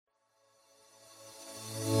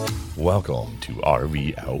Welcome to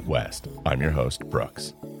RV Out West. I'm your host,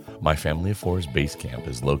 Brooks. My Family of Four's base camp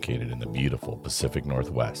is located in the beautiful Pacific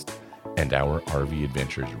Northwest, and our RV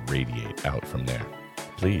adventures radiate out from there.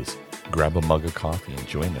 Please grab a mug of coffee and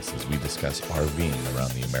join us as we discuss RVing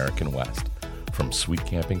around the American West. From sweet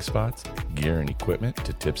camping spots, gear and equipment,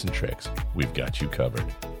 to tips and tricks, we've got you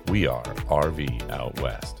covered. We are RV Out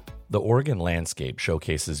West. The Oregon landscape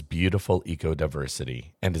showcases beautiful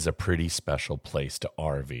eco-diversity and is a pretty special place to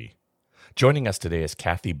RV. Joining us today is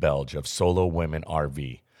Kathy Belge of Solo Women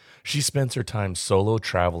RV. She spends her time solo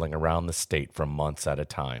traveling around the state for months at a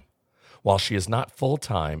time. While she is not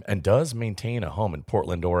full-time and does maintain a home in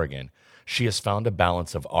Portland, Oregon, she has found a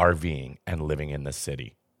balance of RVing and living in the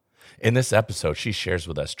city. In this episode, she shares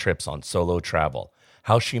with us trips on solo travel,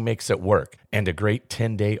 how she makes it work, and a great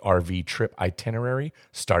 10-day RV trip itinerary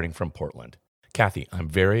starting from Portland. Kathy, I'm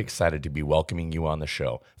very excited to be welcoming you on the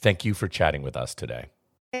show. Thank you for chatting with us today.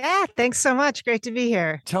 Yeah, thanks so much. Great to be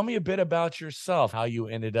here. Tell me a bit about yourself, how you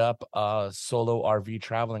ended up solo RV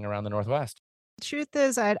traveling around the Northwest. The truth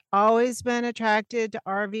is, I'd always been attracted to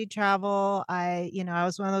RV travel. I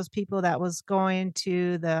was one of those people that was going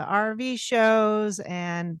to the RV shows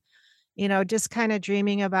and, just kind of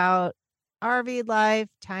dreaming about RV life,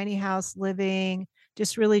 tiny house living,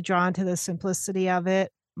 just really drawn to the simplicity of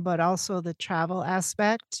it, but also the travel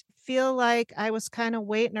aspect. Feel like I was kind of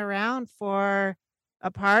waiting around for a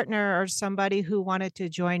partner or somebody who wanted to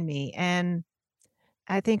join me. And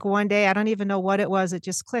I think one day, I don't even know what it was, it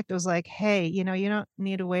just clicked. It was like, hey, you don't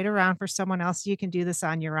need to wait around for someone else. You can do this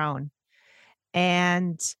on your own.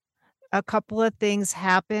 And a couple of things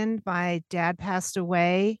happened. My dad passed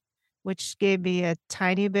away, which gave me a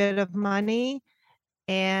tiny bit of money.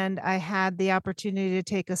 And I had the opportunity to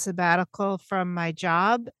take a sabbatical from my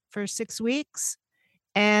job for 6 weeks.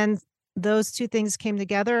 And those two things came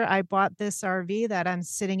together. I bought this RV that I'm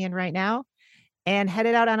sitting in right now and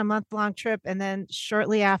headed out on a month-long trip. And then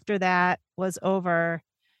shortly after that was over,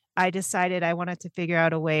 I decided I wanted to figure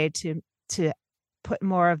out a way to put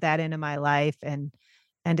more of that into my life, and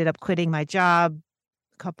ended up quitting my job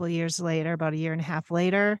a couple of years later, about a year and a half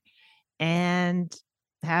later, and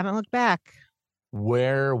haven't looked back.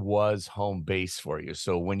 Where was home base for you?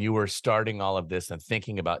 So when you were starting all of this and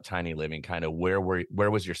thinking about tiny living, kind of where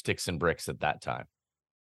was your sticks and bricks at that time?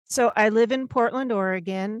 So I live in Portland,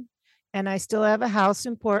 Oregon, and I still have a house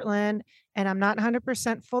in Portland, and I'm not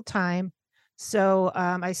 100% full time. So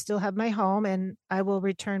I still have my home, and I will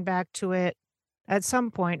return back to it at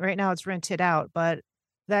some point. Right now it's rented out, but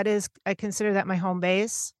I consider that my home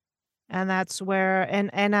base. And that's where,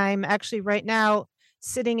 and I'm actually right now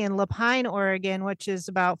sitting in Lapine, Oregon, which is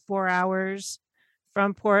about 4 hours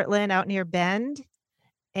from Portland, out near Bend.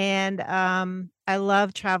 And I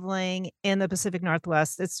love traveling in the Pacific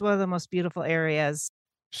Northwest. It's one of the most beautiful areas.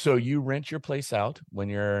 So you rent your place out when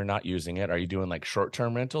you're not using it. Are you doing like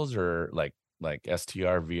short-term rentals or like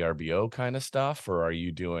STR, VRBO kind of stuff? Or are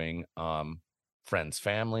you doing friends,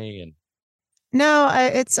 family? And No,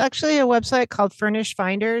 it's actually a website called Furnish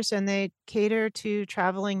Finders, and they cater to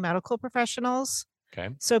traveling medical professionals.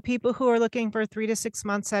 okay. So people who are looking for 3 to 6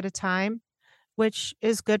 months at a time, which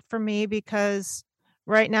is good for me because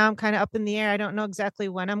right now I'm kind of up in the air. I don't know exactly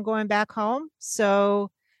when I'm going back home. So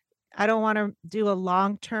I don't want to do a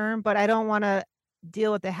long term, but I don't want to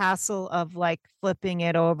deal with the hassle of like flipping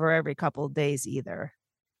it over every couple of days either.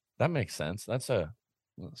 That makes sense. That's a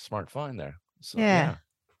smart find there. So Yeah.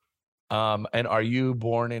 And are you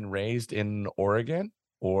born and raised in Oregon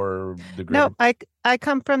or the greater? No, I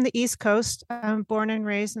come from the East Coast. I'm born and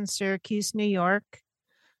raised in Syracuse, New York,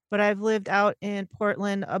 but I've lived out in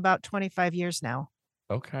Portland about 25 years now.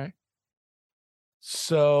 Okay.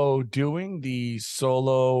 So doing the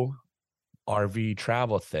solo RV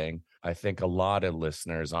travel thing, I think a lot of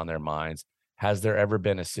listeners on their minds, has there ever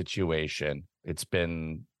been a situation, it's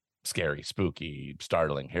been scary, spooky,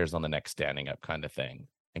 startling, here's on the next standing up kind of thing?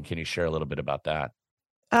 And can you share a little bit about that?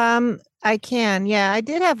 I can. Yeah, I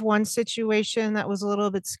did have one situation that was a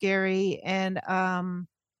little bit scary. And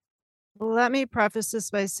let me preface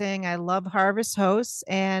this by saying I love Harvest Hosts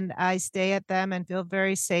and I stay at them and feel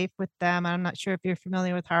very safe with them. I'm not sure if you're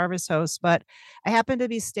familiar with Harvest Hosts, but I happen to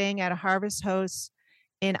be staying at a Harvest Hosts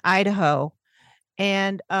in Idaho.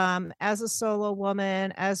 And as a solo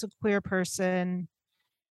woman, as a queer person,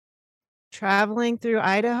 traveling through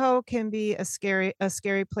Idaho can be a scary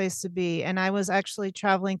place to be. And I was actually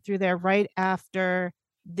traveling through there right after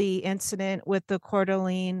the incident with the Coeur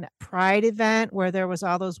d'Alene Pride event, where there was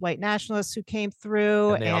all those white nationalists who came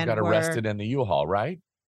through And they all got arrested in the U-Haul, right?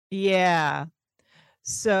 Yeah.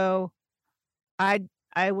 So I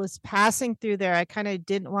I was passing through there. I kind of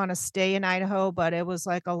didn't want to stay in Idaho, but it was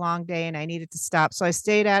like a long day and I needed to stop. So I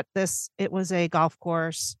stayed at this, it was a golf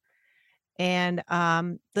course. And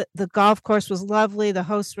the golf course was lovely. The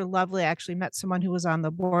hosts were lovely. I actually met someone who was on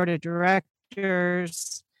the board of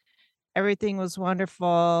directors. Everything was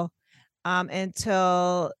wonderful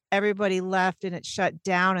until everybody left and it shut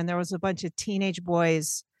down. And there was a bunch of teenage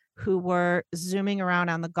boys who were zooming around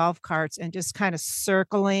on the golf carts and just kind of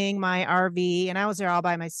circling my RV. And I was there all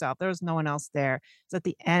by myself. There was no one else there. It's at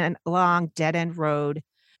the end, long dead end road.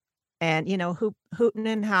 And, hooting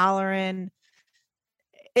and hollering.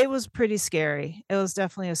 It was pretty scary. It was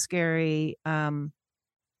definitely a scary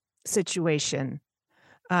situation.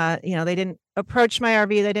 They didn't approach my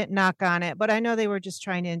RV, they didn't knock on it, but I know they were just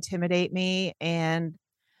trying to intimidate me. And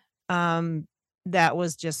that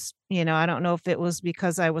was just, I don't know if it was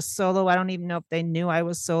because I was solo. I don't even know if they knew I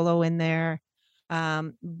was solo in there.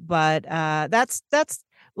 But that's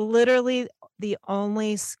literally the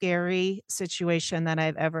only scary situation that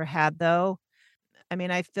I've ever had, though. I mean,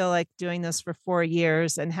 I feel like doing this for 4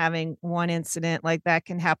 years and having one incident like that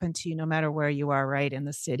can happen to you no matter where you are, right? In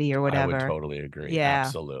the city or I would whatever. totally agree. Yeah.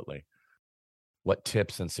 Absolutely. What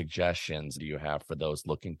tips and suggestions do you have for those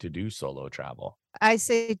looking to do solo travel? I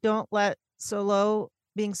say don't let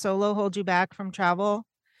being solo hold you back from travel.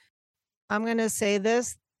 I'm going to say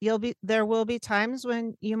this, there will be times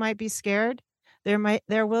when you might be scared.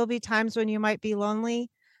 There will be times when you might be lonely,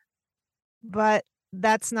 but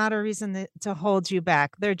that's not a reason to hold you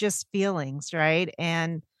back. They're just feelings, right?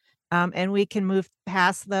 And we can move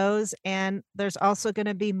past those. And there's also going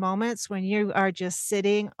to be moments when you are just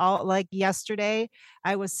sitting all, like yesterday,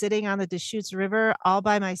 I was sitting on the Deschutes River all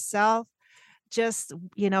by myself, just,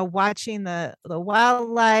 watching the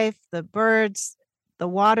wildlife, the birds, the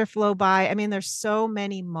water flow by. I mean, there's so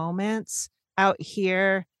many moments out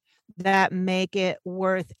here that make it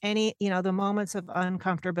worth the moments of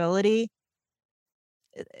uncomfortability.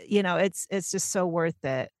 It's just so worth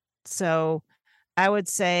it. So I would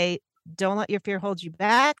say don't let your fear hold you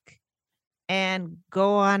back and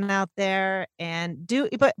go on out there and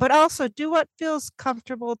but also do what feels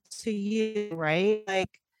comfortable to you, right? Like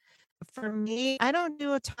for me, I don't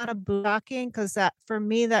do a ton of boondocking because for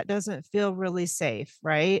me, that doesn't feel really safe,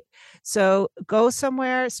 right? So go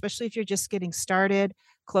somewhere, especially if you're just getting started,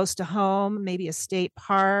 close to home, maybe a state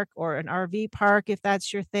park or an RV park if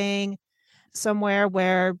that's your thing, somewhere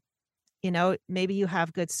where maybe you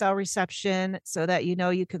have good cell reception so that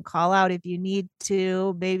you can call out if you need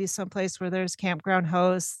to, maybe someplace where there's campground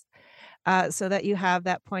hosts, so that you have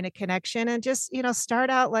that point of connection. And just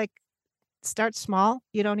start small.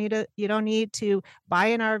 You don't need to buy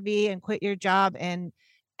an RV and quit your job and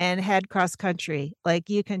head cross country. Like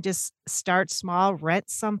you can just start small, rent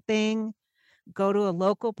something, go to a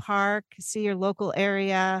local park, see your local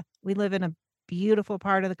area. We live in a beautiful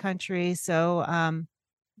part of the country, so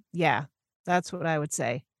yeah, that's what I would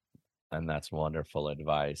say. And that's wonderful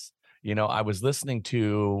advice. I was listening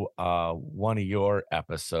to one of your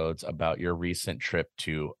episodes about your recent trip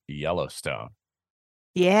to Yellowstone.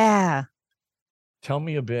 Yeah. Tell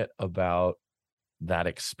me a bit about that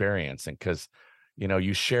experience. And because,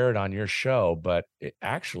 you shared on your show, but it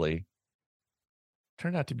actually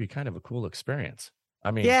turned out to be kind of a cool experience.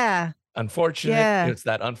 I mean, Yeah. unfortunate. Yeah. It's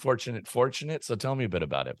that unfortunate fortunate. So tell me a bit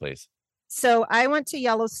about it, please. So I went to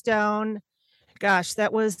Yellowstone. Gosh,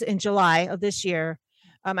 that was in July of this year.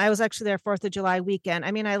 I was actually there 4th of July weekend.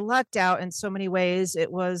 I mean, I lucked out in so many ways.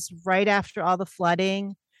 It was right after all the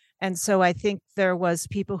flooding. And so I think there was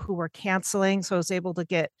people who were canceling. So I was able to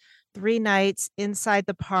get 3 nights inside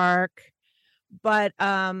the park. But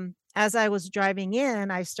as I was driving in,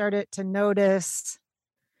 I started to notice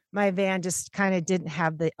my van just kind of didn't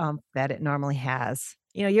have the that it normally has.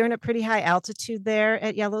 You're in a pretty high altitude there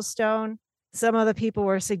at Yellowstone. Some of the people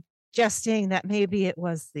were suggesting that maybe it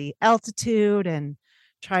was the altitude and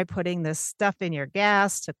try putting this stuff in your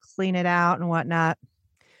gas to clean it out and whatnot.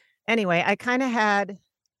 Anyway, I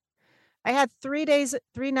had 3 days,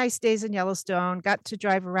 3 nice days in Yellowstone, got to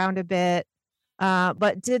drive around a bit,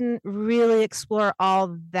 but didn't really explore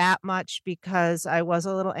all that much because I was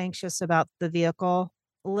a little anxious about the vehicle.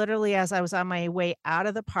 Literally, as I was on my way out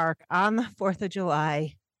of the park on the 4th of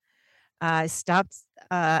July, I stopped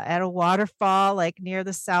at a waterfall, like near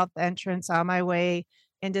the south entrance on my way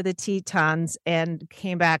into the Tetons and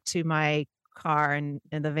came back to my car and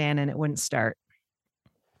in the van and it wouldn't start.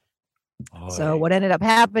 So what ended up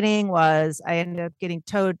happening was I ended up getting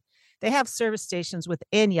towed. They have service stations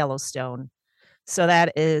within Yellowstone. So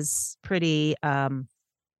that is pretty, that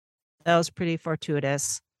was pretty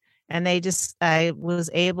fortuitous. And I was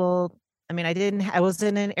able, I mean, I was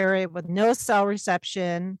in an area with no cell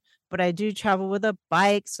reception, but I do travel with a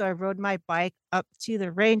bike. So I rode my bike up to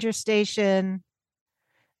the ranger station.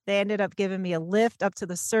 They ended up giving me a lift up to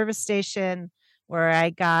the service station where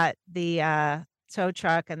I got the tow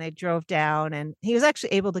truck, and they drove down, and he was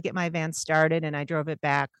actually able to get my van started, and I drove it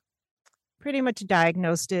back. Pretty much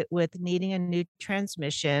diagnosed it with needing a new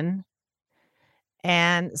transmission.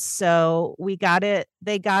 And so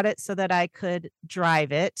they got it so that I could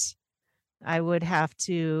drive it. I would have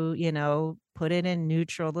to, put it in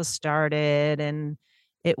neutral to start it. And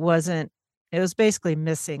it was basically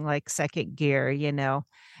missing like second gear.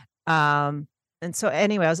 Um, and so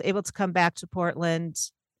anyway, I was able to come back to Portland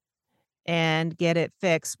and get it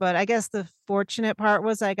fixed. But I guess the fortunate part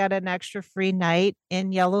was I got an extra free night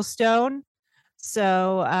in Yellowstone.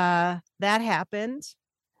 So that happened.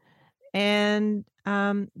 And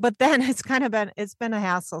but then it's been a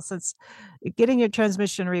hassle since getting your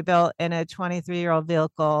transmission rebuilt in a 23-year-old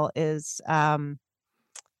vehicle is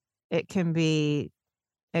it can be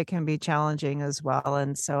challenging as well.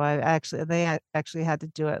 And so they actually had to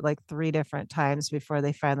do it like 3 different times before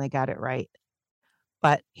they finally got it right.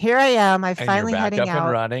 But here I am. I finally back heading up out.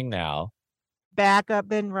 and running now. Back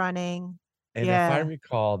up and running. And if I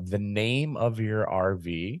recall, the name of your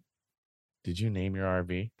RV, did you name your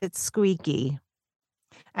RV? It's Squeaky.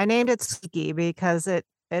 I named it Squeaky because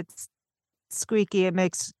it's squeaky. It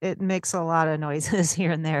makes a lot of noises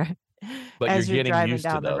here and there. But as you're getting driving used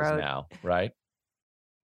down to those the road now, right?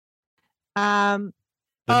 The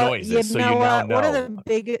noises. So you now know. One of the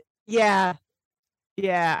big, yeah,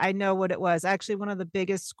 I know what it was. Actually, one of the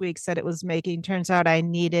biggest squeaks that it was making. Turns out I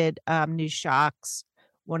needed new shocks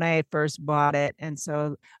when I had first bought it, and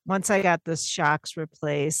so once I got the shocks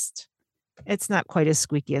replaced, it's not quite as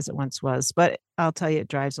squeaky as it once was. But I'll tell you, it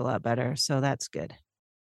drives a lot better, so that's good.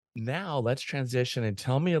 Now let's transition and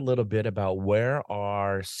tell me a little bit about where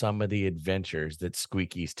are some of the adventures that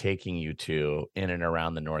Squeaky's taking you to in and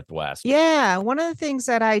around the Northwest? Yeah, one of the things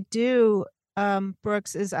that I do,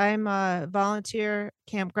 Brooks, is I'm a volunteer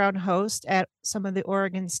campground host at some of the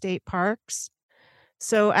Oregon state parks.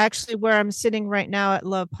 So actually where I'm sitting right now at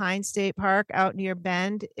Love Pine State Park out near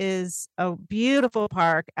Bend is a beautiful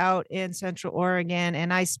park out in Central Oregon.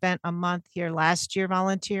 And I spent a month here last year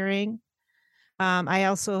volunteering. I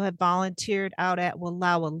also have volunteered out at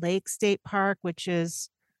Wallowa Lake State Park, which is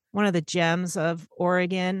one of the gems of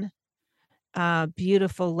Oregon.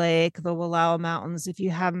 Beautiful lake, the Wallowa Mountains. If you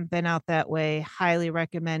haven't been out that way, highly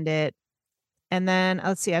recommend it. And then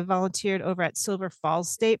let's see, I volunteered over at Silver Falls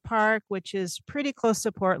State Park, which is pretty close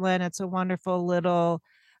to Portland. It's a wonderful little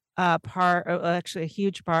park, actually a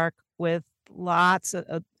huge park with lots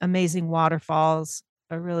of amazing waterfalls,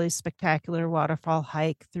 a really spectacular waterfall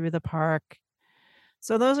hike through the park.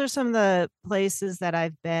 So those are some of the places that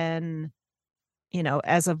I've been,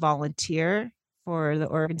 as a volunteer for the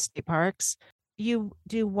Oregon State Parks. You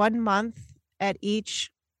do 1 month at each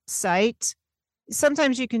site.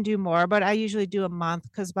 Sometimes you can do more, but I usually do a month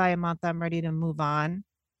because by a month I'm ready to move on.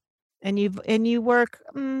 And you work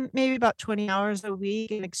maybe about 20 hours a week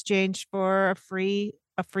in exchange for a free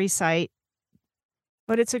site.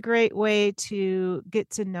 But it's a great way to get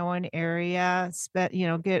to know an area,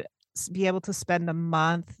 be able to spend a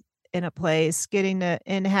month in a place,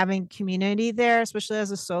 and having community there, especially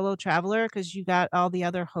as a solo traveler, because you got all the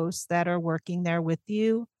other hosts that are working there with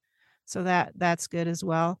you. So that's good as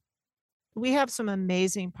well. We have some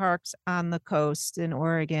amazing parks on the coast in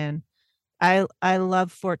Oregon. I love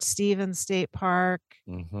Fort Stevens State Park.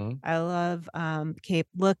 Mm-hmm. I love Cape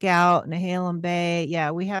Lookout, Nehalem Bay.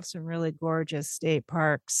 Yeah, we have some really gorgeous state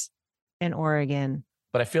parks in Oregon.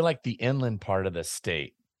 But I feel like the inland part of the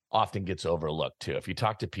state often gets overlooked too. If you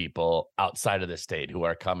talk to people outside of the state who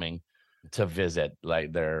are coming to visit,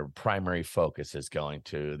 like their primary focus is going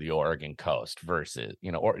to the Oregon coast versus,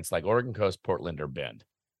 or it's like Oregon coast, Portland, or Bend.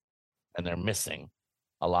 And they're missing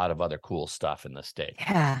a lot of other cool stuff in the state.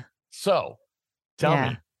 Yeah. So tell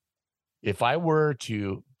me, if I were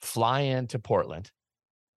to fly into Portland,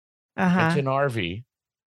 rent an RV,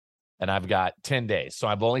 and I've got 10 days. So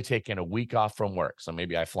I've only taken a week off from work. So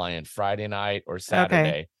maybe I fly in Friday night or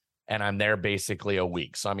Saturday, and I'm there basically a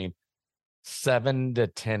week. So, 7 to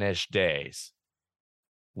 10-ish days.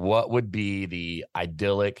 What would be the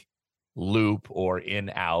idyllic loop or in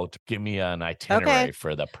out? Give me an itinerary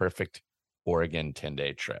for the perfect Oregon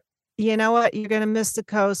 10-day trip. You know what? You're going to miss the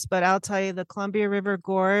coast, but I'll tell you the Columbia River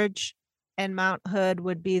Gorge and Mount Hood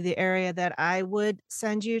would be the area that I would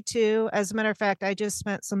send you to. As a matter of fact, I just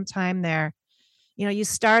spent some time there. You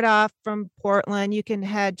start off from Portland, you can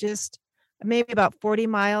head just maybe about 40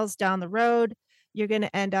 miles down the road. You're going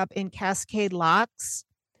to end up in Cascade Locks.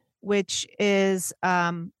 which is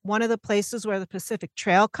one of the places where the Pacific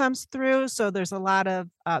Trail comes through. So there's a lot of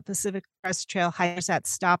Pacific Crest Trail hikers that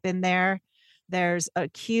stop in there. There's a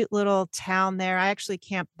cute little town there. I actually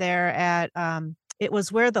camped there at it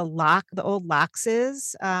was where the old locks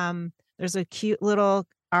is. There's a cute little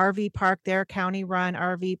RV park there, county run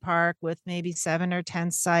RV park with maybe 7 or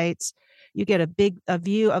 10 sites. You get a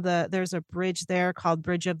view of there's a bridge there called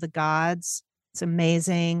Bridge of the Gods. It's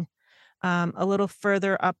amazing. A little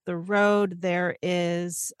further up the road, there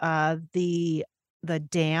is the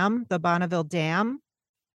dam, the Bonneville Dam.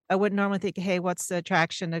 I wouldn't normally think, hey, what's the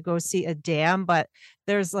attraction to go see a dam? But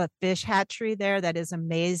there's a fish hatchery there that is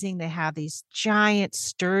amazing. They have these giant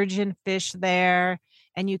sturgeon fish there,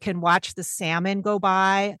 and you can watch the salmon go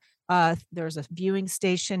by. There's a viewing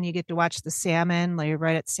station. You get to watch the salmon, like you're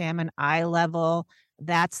right at salmon eye level.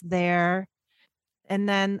 That's there. And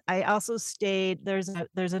then I also stayed, there's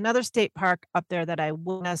another state park up there that I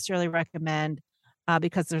wouldn't necessarily recommend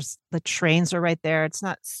because the trains are right there. It's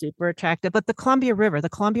not super attractive, but the Columbia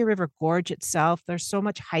River Gorge itself, there's so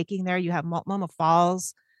much hiking there. You have Multnomah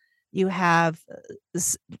Falls. You have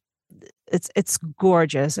this, it's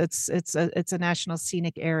gorgeous. It's a national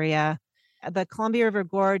scenic area. The Columbia River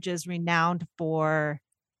Gorge is renowned for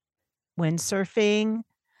windsurfing.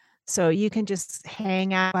 So you can just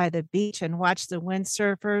hang out by the beach and watch the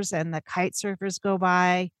windsurfers and the kite surfers go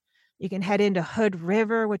by. You can head into Hood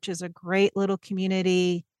River, which is a great little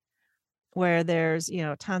community where there's,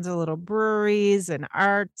 tons of little breweries and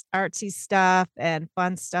artsy stuff and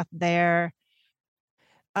fun stuff there.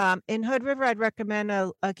 In Hood River, I'd recommend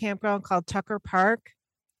a campground called Tucker Park.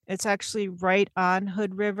 It's actually right on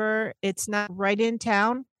Hood River. It's not right in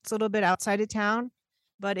town. It's a little bit outside of town,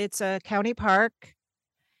 but it's a county park.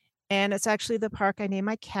 And it's actually the park I named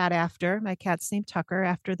my cat after. My cat's named Tucker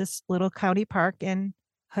after this little county park in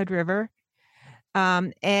Hood River.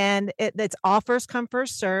 And it's all first come,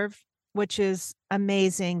 first serve, which is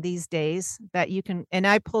amazing these days that you can. And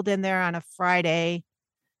I pulled in there on a Friday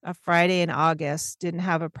in August, didn't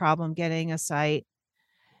have a problem getting a site.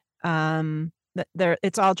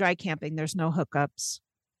 It's all dry camping. There's no hookups.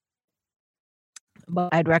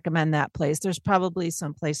 But I'd recommend that place. There's probably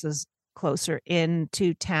some places closer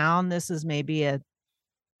into town. This is maybe a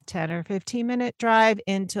 10 or 15-minute drive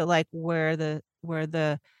into like where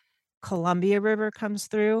the Columbia River comes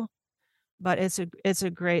through, but it's a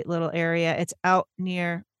great little area. It's out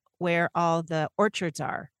near where all the orchards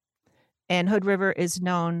are. And Hood River is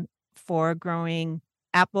known for growing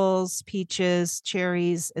apples, peaches,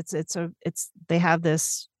 cherries. They have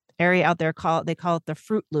this area out there they call it the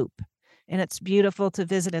Fruit Loop. And it's beautiful to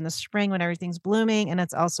visit in the spring when everything's blooming. And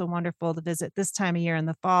it's also wonderful to visit this time of year in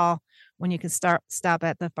the fall when you can stop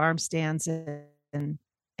at the farm stands and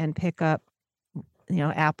pick up,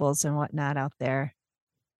 apples and whatnot out there.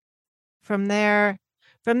 From there,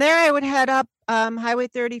 I would head up Highway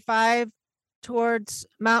 35 towards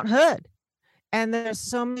Mount Hood. And there's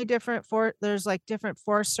so many different different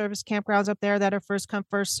Forest Service campgrounds up there that are first come,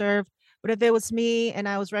 first serve. But if it was me and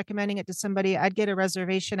I was recommending it to somebody, I'd get a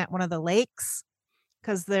reservation at one of the lakes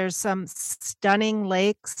because there's some stunning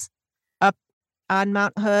lakes up on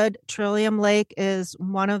Mount Hood. Trillium Lake is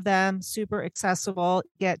one of them, super accessible.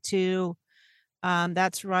 Get to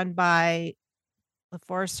that's run by the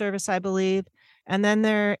Forest Service, I believe. And then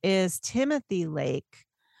there is Timothy Lake,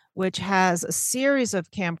 which has a series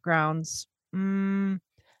of campgrounds.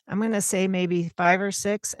 I'm going to say maybe 5 or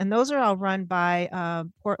 6, and those are all run by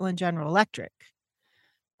Portland General Electric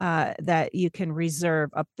that you can reserve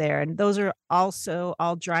up there. And those are also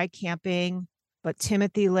all dry camping, but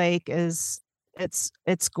Timothy Lake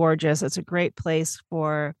it's gorgeous. It's a great place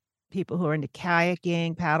for people who are into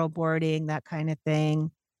kayaking, paddle boarding, that kind of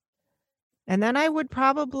thing. And then I would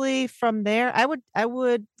probably from there,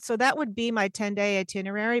 so that would be my 10-day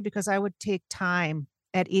itinerary because I would take time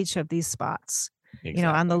at each of these spots. Exactly.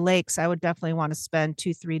 On the lakes, I would definitely want to spend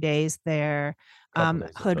 2-3 days there.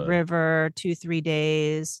 Hood River, 2-3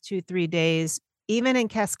 days, 2-3 days. Even in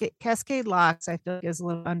Cascade Locks, I feel like is a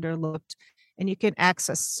little underlooked. And you can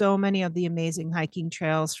access so many of the amazing hiking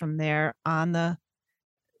trails from there. On the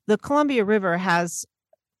Columbia River has,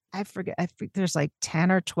 I forget, there's like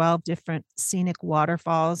 10 or 12 different scenic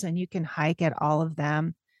waterfalls, and you can hike at all of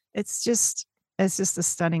them. It's just a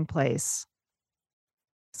stunning place.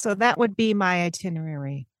 So that would be my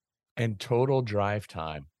itinerary. And total drive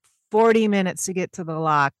time? 40 minutes to get to the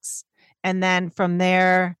locks. And then from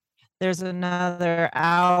there, there's another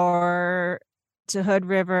hour to Hood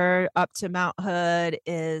River. Up to Mount Hood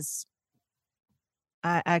is,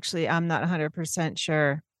 I'm not 100%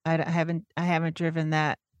 sure. I haven't driven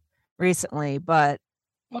that recently, but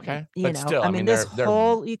Okay. You But know, still, I I mean, mean, this they're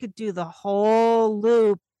whole you could do the whole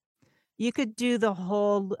loop. You could do the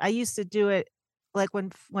whole I used to do it, like,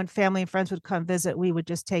 when family and friends would come visit, we would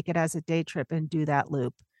just take it as a day trip and do that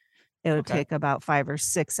loop. It would okay. take about 5 or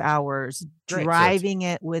 6 hours Great. So it's driving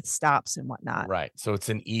it with stops and whatnot. right. So it's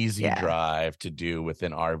an easy Yeah, drive to do with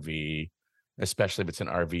an RV, especially if it's an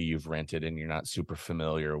RV you've rented and you're not super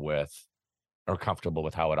familiar with or comfortable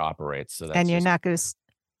with how it operates. So that's and you're just, not gonna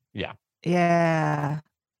yeah, yeah,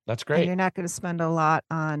 that's and great. you're not gonna spend a lot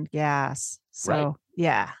on gas. Right. So,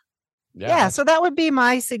 yeah. Yeah, Yeah, so that would be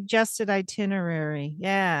my suggested itinerary,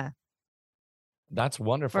 yeah, that's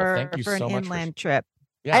wonderful. Thank for you an so much for, inland trip.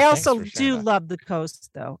 yeah, I thanks also for sharing do that. love the coast,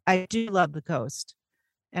 though. I do love the coast,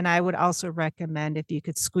 and I would also recommend if you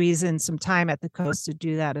could squeeze in some time at the coast to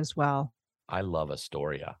do that as well. I love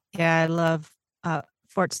Astoria. Yeah, I love,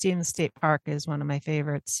 Fort Stevens State Park is one of my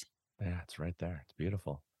favorites. Yeah, it's right there. It's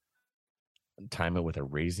beautiful. Time it with a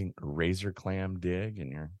razor clam dig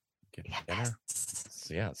and you're getting dinner. Yes.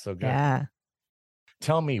 Yeah, it's so good. Yeah.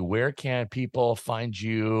 Tell me, where can people find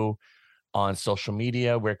you on social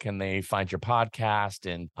media? Where can they find your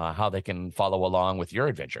podcast and how they can follow along with your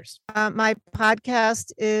adventures? My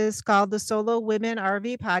podcast is called the Solo Women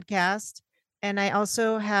RV Podcast, and I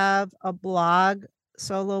also have a blog,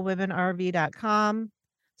 solowomenrv.com.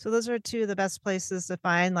 So those are two of the best places to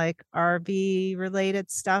find like RV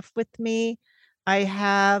related stuff with me. I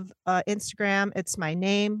have Instagram. It's my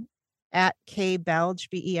name at KBelge,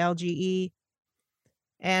 BELGE.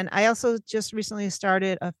 And I also just recently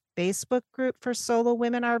started a Facebook group for solo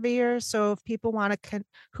women RVers. So if people want to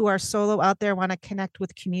who are solo out there want to connect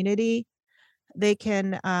with community, they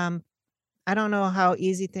can I don't know how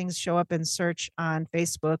easy things show up in search on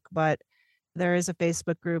Facebook, but there is a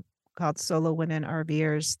Facebook group called Solo Women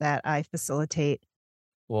RVers that I facilitate.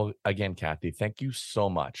 Well, again, Kathy, thank you so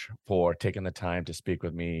much for taking the time to speak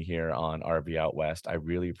with me here on RV Out West. I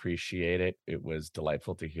really appreciate it. It was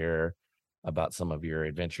delightful to hear about some of your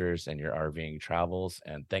adventures and your RVing travels.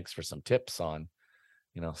 And thanks for some tips on,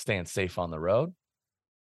 staying safe on the road.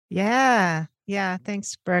 Yeah. Yeah.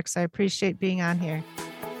 Thanks, Brooks. I appreciate being on here.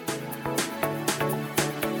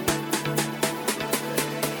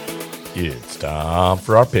 It's time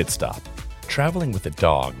for our pit stop. Traveling with a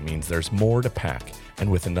dog means there's more to pack,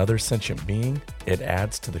 and with another sentient being, it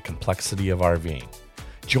adds to the complexity of RVing.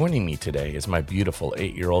 Joining me today is my beautiful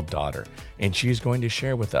 8-year-old daughter, and she's going to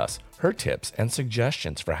share with us her tips and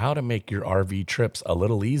suggestions for how to make your RV trips a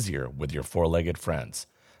little easier with your four-legged friends.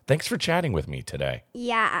 Thanks for chatting with me today.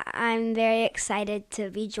 Yeah, I'm very excited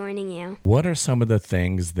to be joining you. What are some of the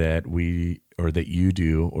things that you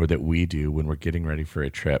do or that we do when we're getting ready for a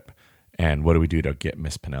trip? And what do we do to get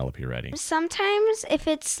Miss Penelope ready? Sometimes if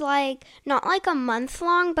it's like not like a month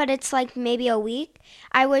long, but it's like maybe a week,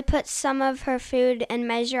 I would put some of her food and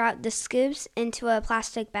measure out the scoops into a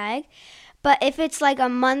plastic bag. But if it's like a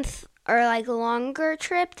month or like a longer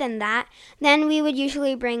trip than that, then we would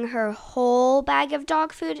usually bring her whole bag of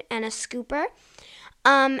dog food and a scooper.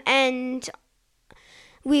 And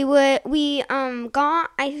we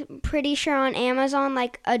got, I'm pretty sure on Amazon,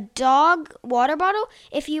 like a dog water bottle.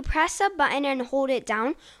 If you press a button and hold it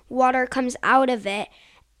down, water comes out of it,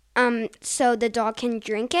 so the dog can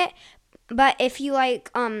drink it. But if you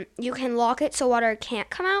you can lock it so water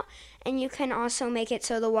can't come out, and you can also make it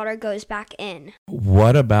so the water goes back in.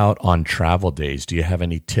 What about on travel days? Do you have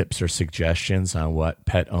any tips or suggestions on what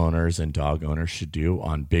pet owners and dog owners should do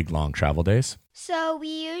on big, long travel days? So we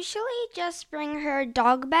usually just bring her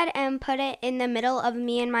dog bed and put it in the middle of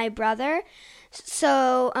me and my brother.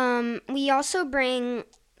 So we also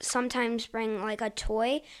sometimes bring like a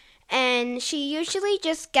toy. And she usually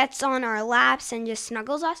just gets on our laps and just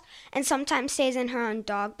snuggles us, and sometimes stays in her own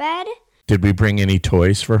dog bed. Did we bring any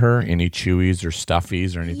toys for her? Any chewies or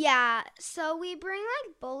stuffies or anything? Yeah, so we bring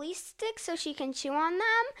like bully sticks so she can chew on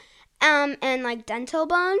them, and like dental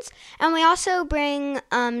bones. And we also bring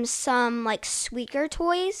some like squeaker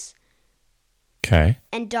toys. Okay.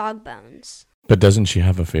 And dog bones. But doesn't she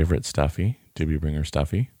have a favorite stuffy? Did we bring her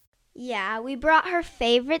stuffy? Yeah, we brought her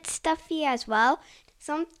favorite stuffy as well.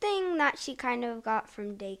 Something that she kind of got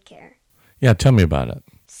from daycare. Yeah, tell me about it.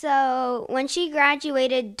 So when she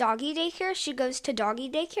graduated doggy daycare, she goes to doggy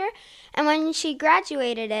daycare. And when she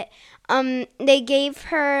graduated it, they gave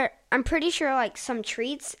her, I'm pretty sure, like some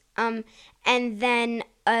treats, and then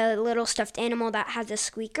a little stuffed animal that has a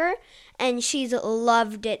squeaker. And she's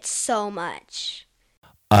loved it so much.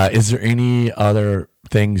 Is there any other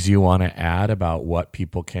things you want to add about what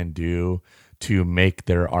people can do to make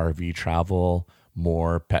their RV travel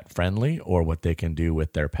more pet friendly, or what they can do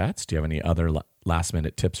with their pets? Do you have any other last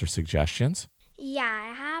minute tips or suggestions? Yeah,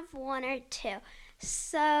 I have one or two.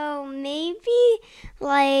 So maybe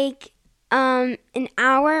like an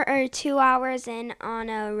hour or 2 hours in on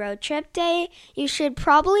a road trip day, you should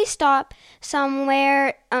probably stop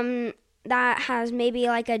somewhere that has maybe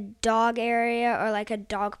like a dog area or like a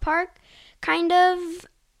dog park, kind of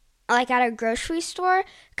like at a grocery store,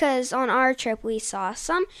 because on our trip we saw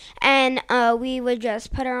some, and we would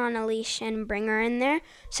just put her on a leash and bring her in there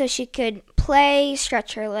so she could play,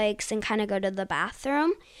 stretch her legs, and kind of go to the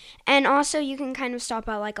bathroom. And also you can kind of stop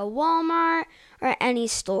at like a Walmart or any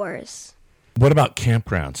stores. What about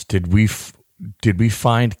campgrounds? Did we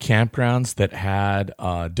find campgrounds that had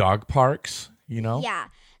dog parks, you know? Yeah.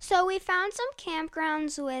 So we found some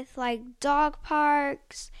campgrounds with like dog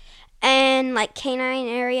parks and like canine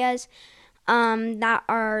areas that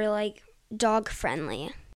are like dog friendly.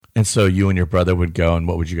 And so you and your brother would go, and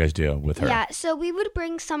what would you guys do with her? Yeah, so we would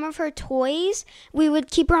bring some of her toys. We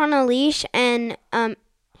would keep her on a leash and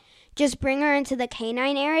just bring her into the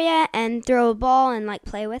canine area and throw a ball and like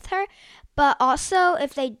play with her. But also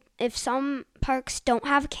if some parks don't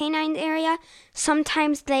have a canine area,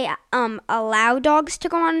 sometimes they allow dogs to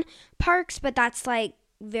go on parks, but that's like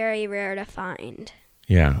very rare to find.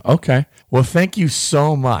 Yeah, okay. Well, thank you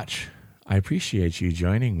so much. I appreciate you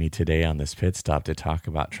joining me today on this pit stop to talk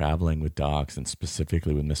about traveling with dogs and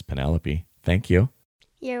specifically with Miss Penelope. Thank you.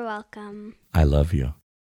 You're welcome. I love you.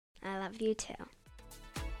 I love you too.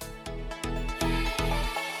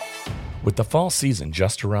 With the fall season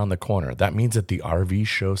just around the corner, that means that the RV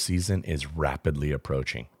show season is rapidly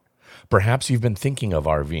approaching. Perhaps you've been thinking of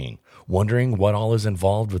RVing, wondering what all is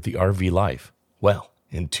involved with the RV life. Well,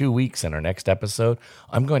 in 2 weeks in our next episode,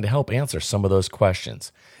 I'm going to help answer some of those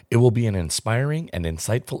questions. It will be an inspiring and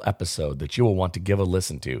insightful episode that you will want to give a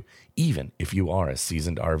listen to, even if you are a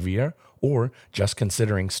seasoned RVer or just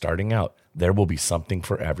considering starting out. There will be something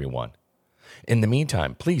for everyone. In the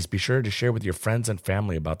meantime, please be sure to share with your friends and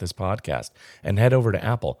family about this podcast and head over to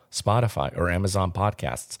Apple, Spotify, or Amazon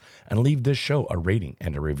Podcasts and leave this show a rating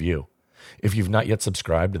and a review. If you've not yet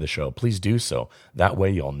subscribed to the show, please do so. That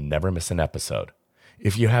way you'll never miss an episode.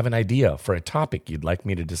 If you have an idea for a topic you'd like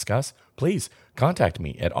me to discuss, please contact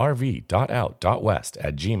me at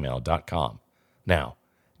rv.out.west@gmail.com. Now,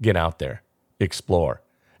 get out there, explore,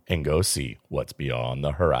 and go see what's beyond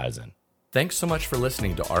the horizon. Thanks so much for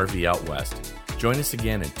listening to RV Out West. Join us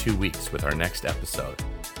again in 2 weeks with our next episode.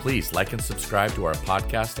 Please like and subscribe to our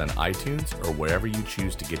podcast on iTunes or wherever you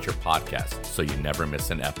choose to get your podcasts so you never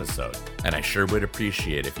miss an episode. And I sure would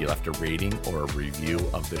appreciate if you left a rating or a review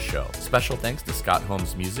of the show. Special thanks to Scott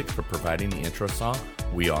Holmes Music for providing the intro song,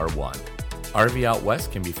 We Are One. RV Out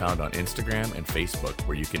West can be found on Instagram and Facebook,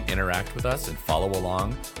 where you can interact with us and follow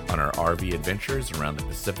along on our RV adventures around the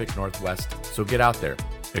Pacific Northwest. So get out there,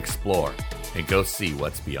 explore, and go see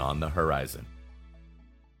what's beyond the horizon.